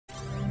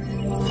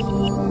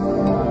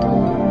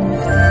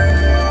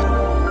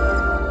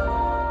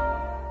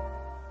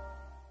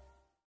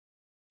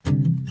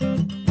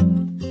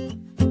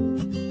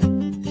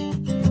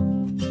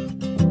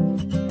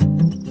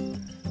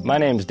My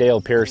name is Dale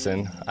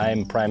Pearson.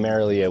 I'm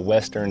primarily a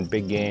western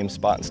big game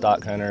spot and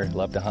stock hunter.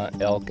 Love to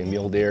hunt elk and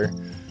mule deer.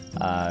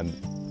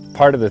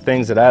 Part of the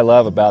things that I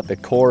love about the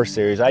Core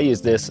series, I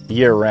use this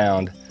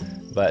year-round,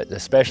 but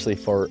especially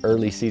for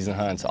early season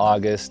hunts,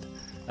 August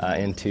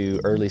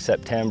into early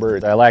September.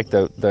 I like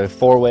the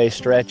four-way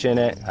stretch in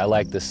it. I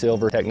like the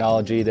silver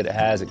technology that it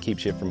has. It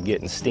keeps you from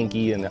getting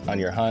stinky on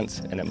your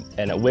hunts, and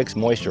it wicks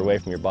moisture away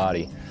from your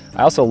body.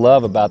 I also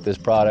love about this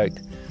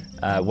product,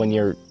 when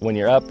you're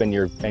up and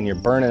you're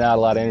burning out a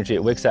lot of energy,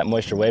 it wicks that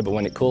moisture away, but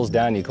when it cools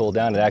down, you cool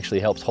down, it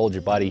actually helps hold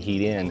your body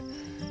heat in.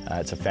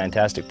 It's a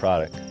fantastic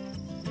product.